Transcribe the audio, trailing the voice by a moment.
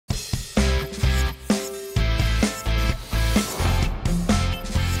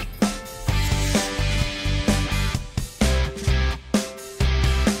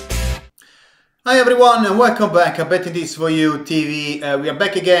everyone, and welcome back at Betting This For You TV. We are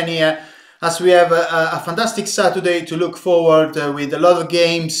back again here as we have a fantastic Saturday to look forward with a lot of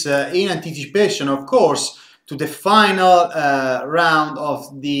games in anticipation, of course, to the final round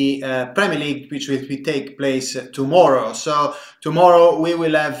of the Premier League, which will take place tomorrow. So tomorrow we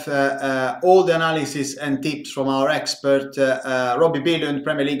will have all the analysis and tips from our expert, Robbie Billund,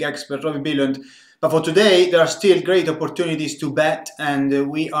 Premier League expert Robbie Billund. But for today, there are still great opportunities to bet, and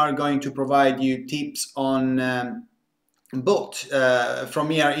we are going to provide you tips on both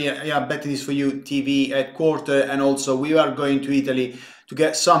from here Betting This For You TV headquarters, and also we are going to Italy to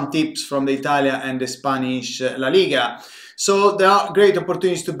get some tips from the Italian and the Spanish La Liga. So there are great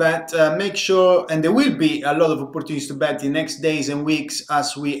opportunities to bet. Make sure, and there will be a lot of opportunities to bet in the next days and weeks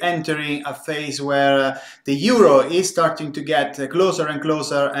as we entering a phase where the Euro is starting to get closer and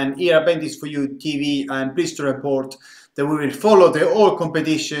closer. And here at Betting This For You TV, I'm pleased to report that we will follow the whole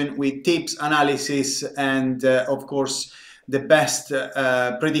competition with tips, analysis, and of course the best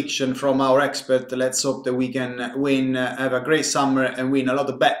prediction from our expert. Let's hope that we can win, have a great summer and win a lot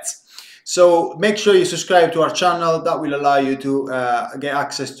of bets. So make sure you subscribe to our channel. That will allow you to get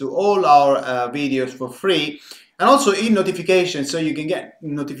access to all our videos for free, and also in notifications, so you can get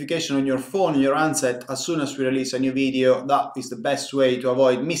notification on your phone, your handset, as soon as we release a new video. That is the best way to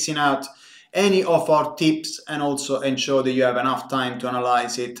avoid missing out any of our tips, and also ensure that you have enough time to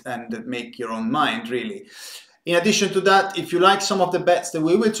analyze it and make your own mind, really. In addition to that, if you like some of the bets that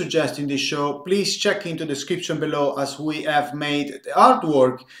we will suggest in this show, please check into the description below, as we have made the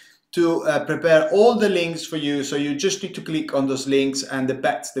artwork to prepare all the links for you. So you just need to click on those links, and the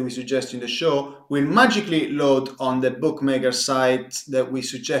bets that we suggest in the show will magically load on the bookmaker site that we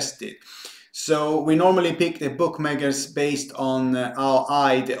suggested. So we normally pick the bookmakers based on how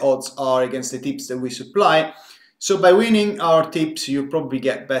high the odds are against the tips that we supply. So by winning our tips, you probably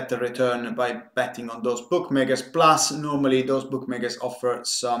get better return by betting on those bookmakers. Plus, normally those bookmakers offer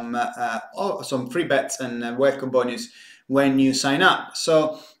some free bets and welcome bonus when you sign up.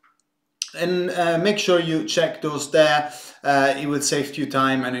 So make sure you check those there. It will save you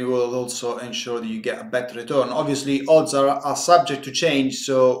time, and it will also ensure that you get a better return. Obviously, odds are subject to change,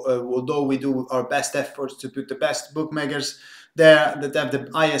 so although we do our best efforts to put the best bookmakers there that have the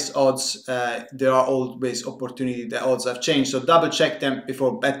highest odds, there are always opportunity that odds have changed, so double check them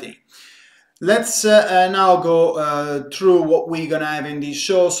before betting. Let's now go through what we're gonna have in this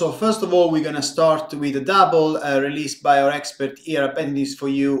show. So first of all, we're gonna start with a double released by our expert here at Betting This For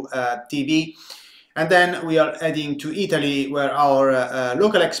You TV, and then we are heading to Italy, where our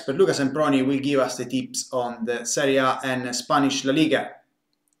local expert Luca Semproni will give us the tips on the Serie A and Spanish La Liga.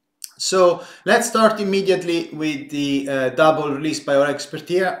 So let's start immediately with the double released by our expert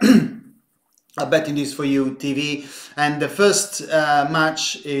here. Betting This For You TV, and the first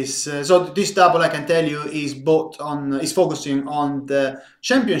match is so this double, I can tell you, is focusing on the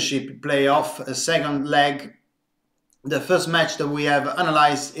championship playoff second leg. The first match that we have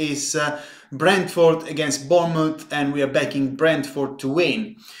analyzed is Brentford against Bournemouth, and we are backing Brentford to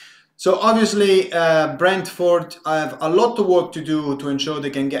win. So obviously Brentford have a lot of work to do to ensure they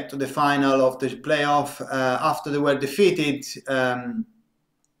can get to the final of the playoff after they were defeated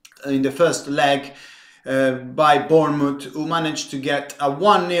in the first leg by Bournemouth, who managed to get a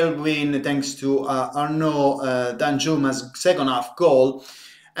 1-0 win thanks to Arnaud Danjuma's second half goal.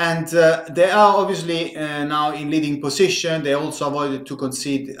 And they are obviously now in leading position. They also avoided to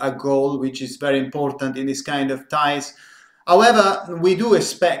concede a goal, which is very important in this kind of ties. However, we do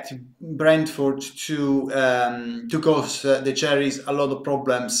expect Brentford to cause the Cherries a lot of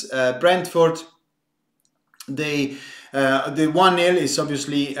problems. Brentford, the 1-0 is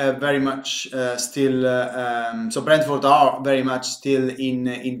obviously very much still, so Brentford are very much still in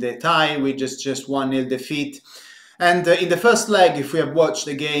the tie with just 1-0 defeat. And in the first leg, if we have watched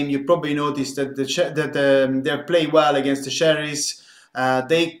the game, you probably noticed that they play well against the Cherries.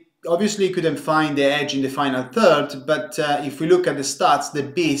 They obviously couldn't find the edge in the final third, but if we look at the stats, the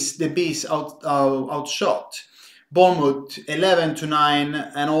Bees outshot Bournemouth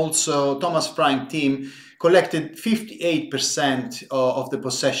 11-9, and also Thomas Frank team collected 58% of the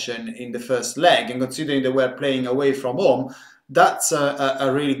possession in the first leg, and considering they were playing away from home, that's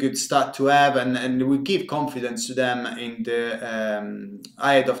a really good start to have, and we give confidence to them in the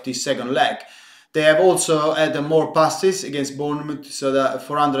ahead of this second leg. They have also had more passes against Bournemouth, so that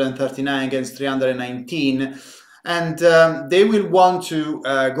 439 against 319. And they will want to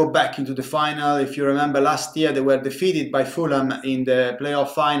go back into the final. If you remember, last year they were defeated by Fulham in the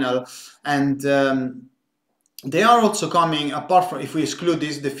playoff final, and They are also coming, apart from, if we exclude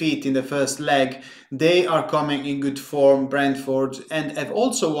this defeat in the first leg, they are coming in good form, Brentford, and have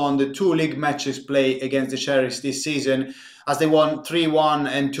also won the 2 league matches played against the Cherries this season, as they won 3-1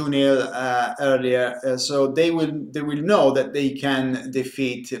 and 2-0 earlier. So they will know that they can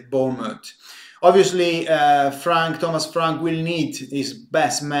defeat Bournemouth. Obviously, Thomas Frank will need his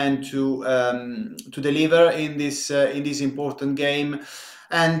best man to deliver in this important game.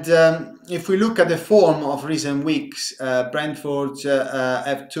 And if we look at the form of recent weeks, Brentford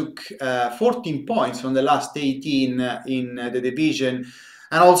have took 14 points from the last 18 in the division,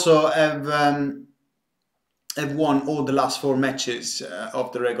 and also have won all the last 4 matches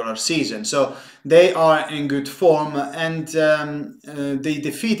of the regular season. So they are in good form, and they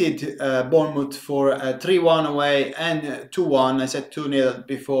defeated Bournemouth for 3-1 away and 2-1. I said 2-0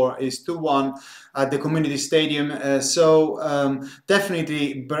 before, is 2-1 at the Community Stadium. So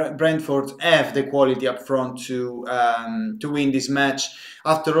definitely Brentford have the quality up front to win this match.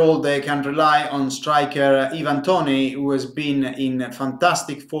 After all, they can rely on striker Ivan Toney, who has been in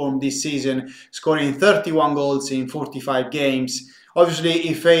fantastic form this season, scoring 31 goals in 45 games. Obviously,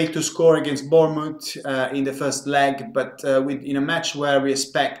 he failed to score against Bournemouth in the first leg, but in a match where we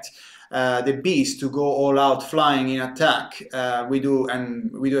expect the Beast to go all out flying in attack, we do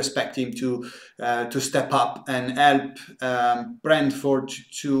expect him to step up and help Brentford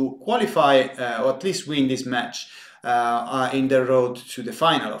to qualify or at least win this match in the road to the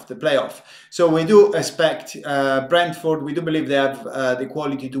final of the playoff. So we do expect Brentford, we do believe they have the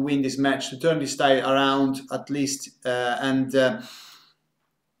quality to win this match, to turn this tide around at least,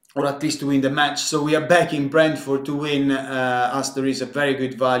 or at least to win the match. So we are backing Brentford to win, as there is a very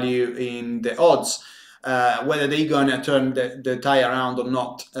good value in the odds. Whether they're going to turn the tie around or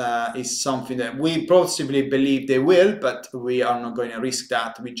not is something that we possibly believe they will, but we are not going to risk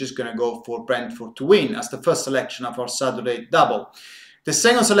that. We're just going to go for Brentford to win as the first selection of our Saturday double. The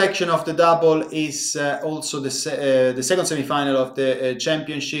second selection of the double is also the second semi-final of the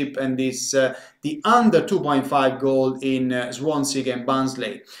championship, and is the under 2.5 goal in Swansea against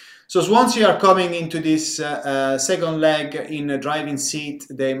Barnsley. So Swansea are coming into this second leg in a driving seat.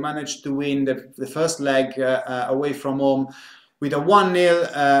 They managed to win the first leg away from home with a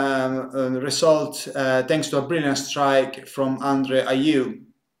 1-0 result thanks to a brilliant strike from Andre Ayew.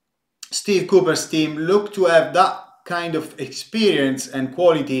 Steve Cooper's team look to have that kind of experience and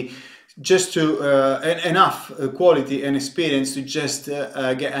quality, just to enough quality and experience to just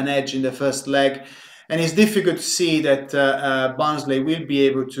get an edge in the first leg. And it's difficult to see that Barnsley will be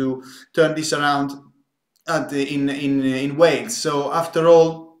able to turn this around in Wales. So after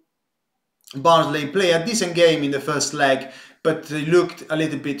all, Barnsley played a decent game in the first leg, but they looked a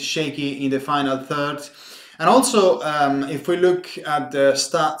little bit shaky in the final third. And also, if we look at the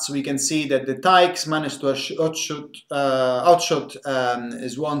stats, we can see that the Tykes managed to outshot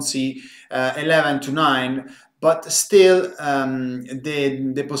Swansea 11-9. But still,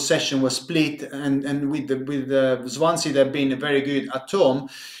 the possession was split, and with Swansea, they've been very good at home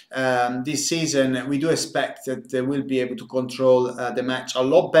this season. We do expect that they will be able to control the match a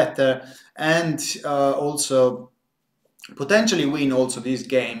lot better, and also potentially win also this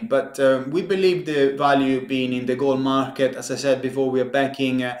game. But we believe the value being in the goal market. As I said before, we are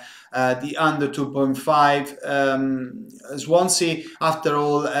backing the under 2.5. Swansea, after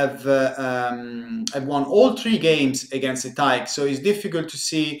all, have won all 3 games against the Tykes, so it's difficult to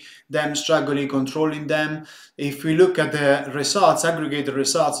see them struggling controlling them. If we look at the results, aggregated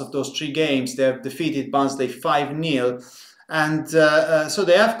results of those 3 games, they have defeated Barnsley 5-0. And so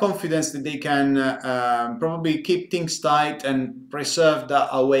they have confidence that they can probably keep things tight and preserve that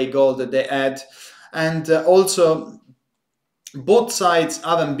away goal that they had. And also, both sides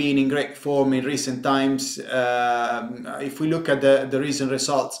haven't been in great form in recent times. If we look at the recent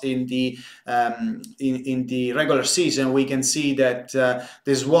results in the regular season, we can see that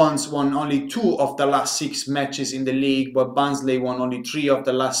the Swans won only 2 of the last 6 matches in the league, but Barnsley won only 3 of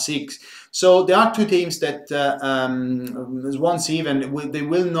the last 6. So there are 2 teams that Swansea they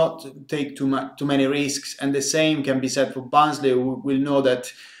will not take too many risks, and the same can be said for Barnsley, who will know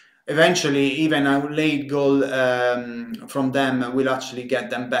that eventually even a late goal from them will actually get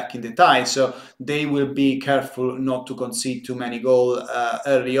them back in the tie. So they will be careful not to concede too many goals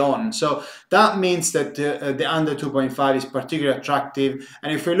early on. So that means that the under 2.5 is particularly attractive.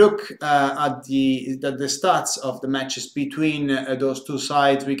 And if we look at the stats of the matches between those 2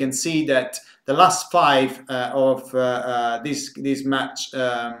 sides, we can see that the last 5 of this match,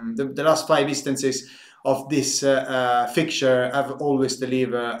 the last 5 instances of this fixture have always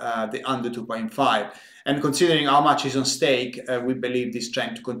delivered the under 2.5. And considering how much is on stake, we believe this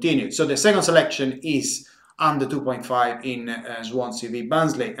trend to continue. So the second selection is under 2.5 in Swansea v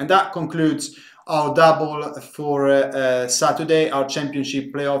Barnsley. And that concludes our double for Saturday, our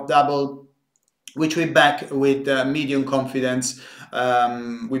championship playoff double, which we back with medium confidence.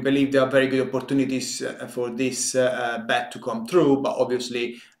 We believe there are very good opportunities for this bet to come through, but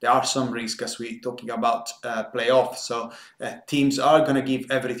obviously there are some risks as we're talking about playoffs. So teams are going to give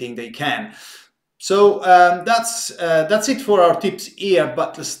everything they can. So that's it for our tips here,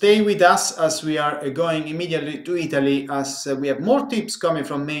 but stay with us as we are going immediately to Italy, as we have more tips coming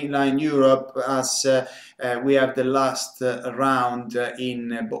from mainland Europe, as we have the last round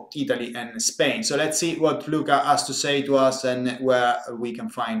in both Italy and Spain. So let's see what Luca has to say to us and where we can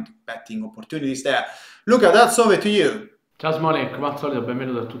find betting opportunities there. Luca, that's over to you. Ciao Simone, come al solito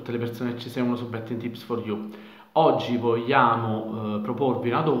benvenuto a tutte le persone che ci seguono su Betting Tips for You. Oggi vogliamo proporvi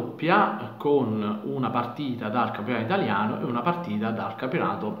una doppia con una partita dal campionato italiano e una partita dal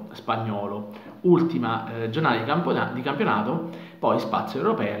campionato spagnolo. Ultima giornata di campionato, poi spazio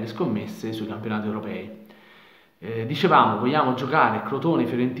europeo alle scommesse sui campionati europei. Dicevamo, vogliamo giocare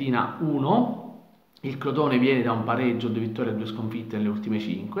Crotone-Fiorentina 1. Il Crotone viene da un pareggio, 2 vittorie e 2 sconfitte nelle ultime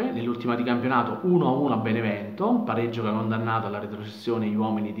 5. Nell'ultima di campionato 1-1 a Benevento, pareggio che ha condannato alla retrocessione gli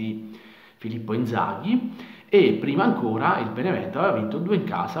uomini di Filippo Inzaghi. E prima ancora il Benevento aveva vinto 2 in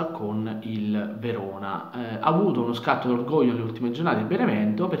casa con il Verona. Ha avuto uno scatto d'orgoglio nelle ultime giornate il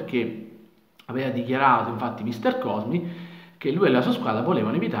Benevento, perché aveva dichiarato infatti mister Cosmi che lui e la sua squadra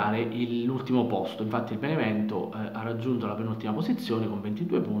volevano evitare l'ultimo posto. Infatti il Benevento ha raggiunto la penultima posizione con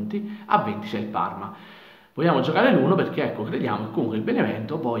 22 punti, a 20 c'è il Parma. Vogliamo giocare l'1 perché ecco, crediamo che comunque il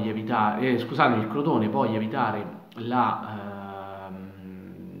Benevento voglia evitare, il Crotone voglia evitare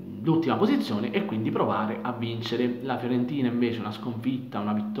l'ultima posizione e quindi provare a vincere. La Fiorentina invece una sconfitta,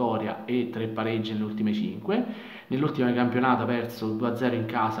 una vittoria e 3 pareggi nelle ultime 5. Nell'ultima di campionato ha perso 2-0 in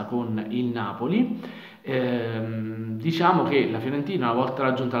casa con il Napoli. Diciamo che la Fiorentina, una volta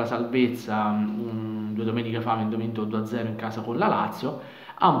raggiunta la salvezza 2 domeniche fa, avendo vinto 2-0 in casa con la Lazio,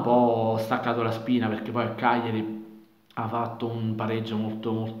 ha un po' staccato la spina, perché poi a Cagliari ha fatto un pareggio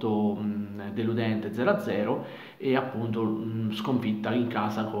molto deludente 0-0 e appunto sconfitta in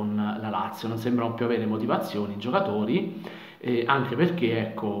casa con la Lazio. Non sembrano più avere motivazioni i giocatori, anche perché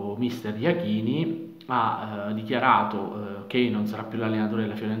ecco, mister Iachini ha dichiarato che non sarà più l'allenatore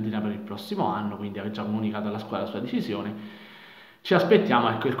della Fiorentina per il prossimo anno, quindi ha già comunicato alla squadra la sua decisione. Ci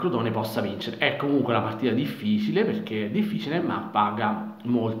aspettiamo che il Crotone possa vincere. È comunque una partita difficile, perché è difficile ma paga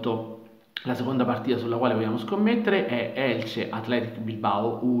molto. La seconda partita sulla quale vogliamo scommettere è Elche Athletic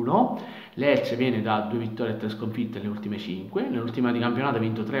Bilbao 1. L'Elche viene da 2 vittorie e 3 sconfitte nelle ultime 5. Nell'ultima di campionato ha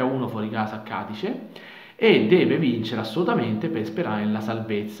vinto 3-1 fuori casa a Cadice e deve vincere assolutamente per sperare nella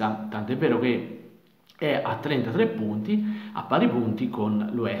salvezza. Tant'è vero che è a 33 punti, a pari punti con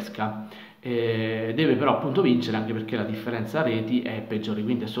l'Huesca. Deve però appunto vincere, anche perché la differenza reti è peggiore,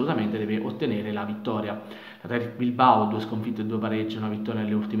 quindi assolutamente deve ottenere la vittoria. L'Athletic Bilbao 2 sconfitte e 2 pareggi, una vittoria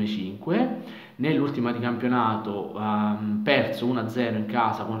nelle ultime 5. Nell'ultima di campionato ha perso 1-0 in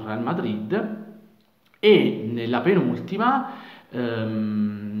casa con Real Madrid e nella penultima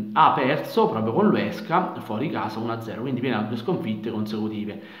ha perso proprio con l'Huesca fuori casa 1-0, quindi viene a 2 sconfitte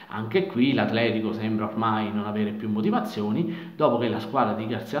consecutive. Anche qui l'Atletico sembra ormai non avere più motivazioni, dopo che la squadra di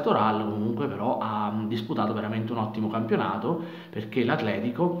García Toral comunque però ha disputato veramente un ottimo campionato, perché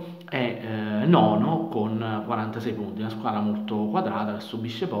l'Atletico è nono con 46 punti, una squadra molto quadrata che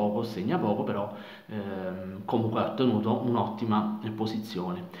subisce poco, segna poco, però comunque ha ottenuto un'ottima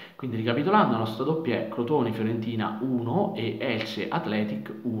posizione. Quindi ricapitolando, la nostra doppia è Crotone-Fiorentina 1 e Elche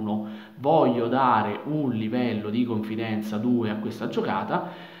Athletic 1. Voglio dare un livello di confidenza 2 a questa giocata,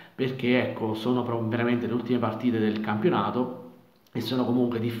 perché ecco, sono veramente le ultime partite del campionato e sono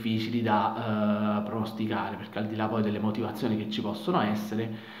comunque difficili da pronosticare, perché al di là poi delle motivazioni che ci possono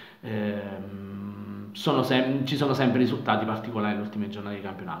essere, ci sono sempre risultati particolari nelle ultime giornate di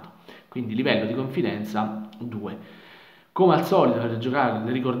campionato. Quindi livello di confidenza 2. Come al solito, per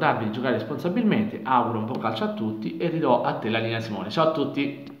ricordarvi di giocare responsabilmente, auguro un buon calcio a tutti e ridò a te la linea Simone. Ciao a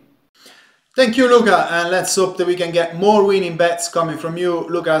tutti! Thank you, Luca, and let's hope that we can get more winning bets coming from you.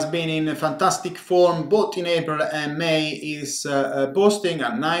 Luca has been in fantastic form both in April and May. He's posting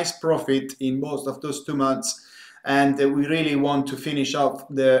a nice profit in both of those 2 months, and we really want to finish up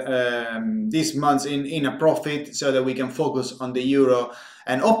these months in a profit so that we can focus on the Euro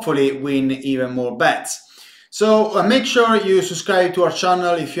and hopefully win even more bets. So make sure you subscribe to our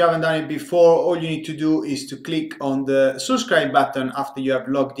channel if you haven't done it before. All you need to do is to click on the subscribe button after you have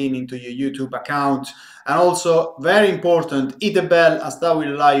logged in into your YouTube account. And also, very important, hit the bell, as that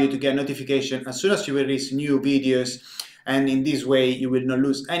will allow you to get notification as soon as you release new videos. and in this way you will not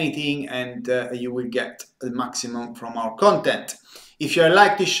lose anything, and you will get the maximum from our content. If you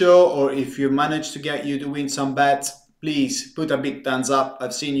like the show, or if you manage to get you to win some bets, please put a big thumbs up.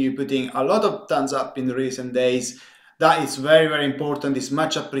 I've seen you putting a lot of thumbs up in the recent days. That is very, very important. It's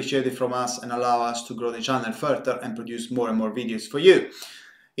much appreciated from us and allow us to grow the channel further and produce more and more videos for you.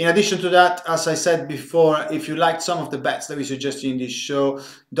 In addition to that, as I said before, if you liked some of the bets that we suggested in this show,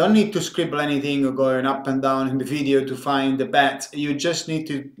 don't need to scribble anything or going up and down in the video to find the bet. You just need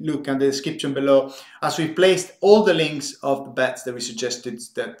to look at the description below, as we placed all the links of the bets that we suggested,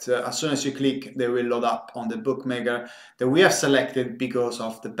 that as soon as you click, they will load up on the bookmaker that we have selected because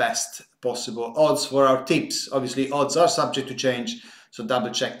of the best possible odds for our tips. Obviously, odds are subject to change, so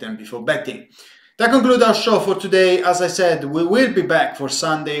double check them before betting. That concludes our show for today. As I said, we will be back for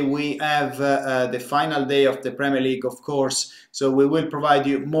Sunday. We have the final day of the Premier League, of course, so we will provide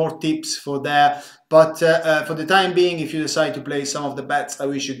you more tips for that. But for the time being, if you decide to play some of the bets, I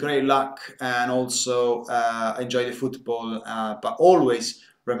wish you great luck and also enjoy the football. But always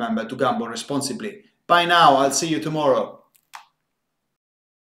remember to gamble responsibly. Bye now. I'll see you tomorrow.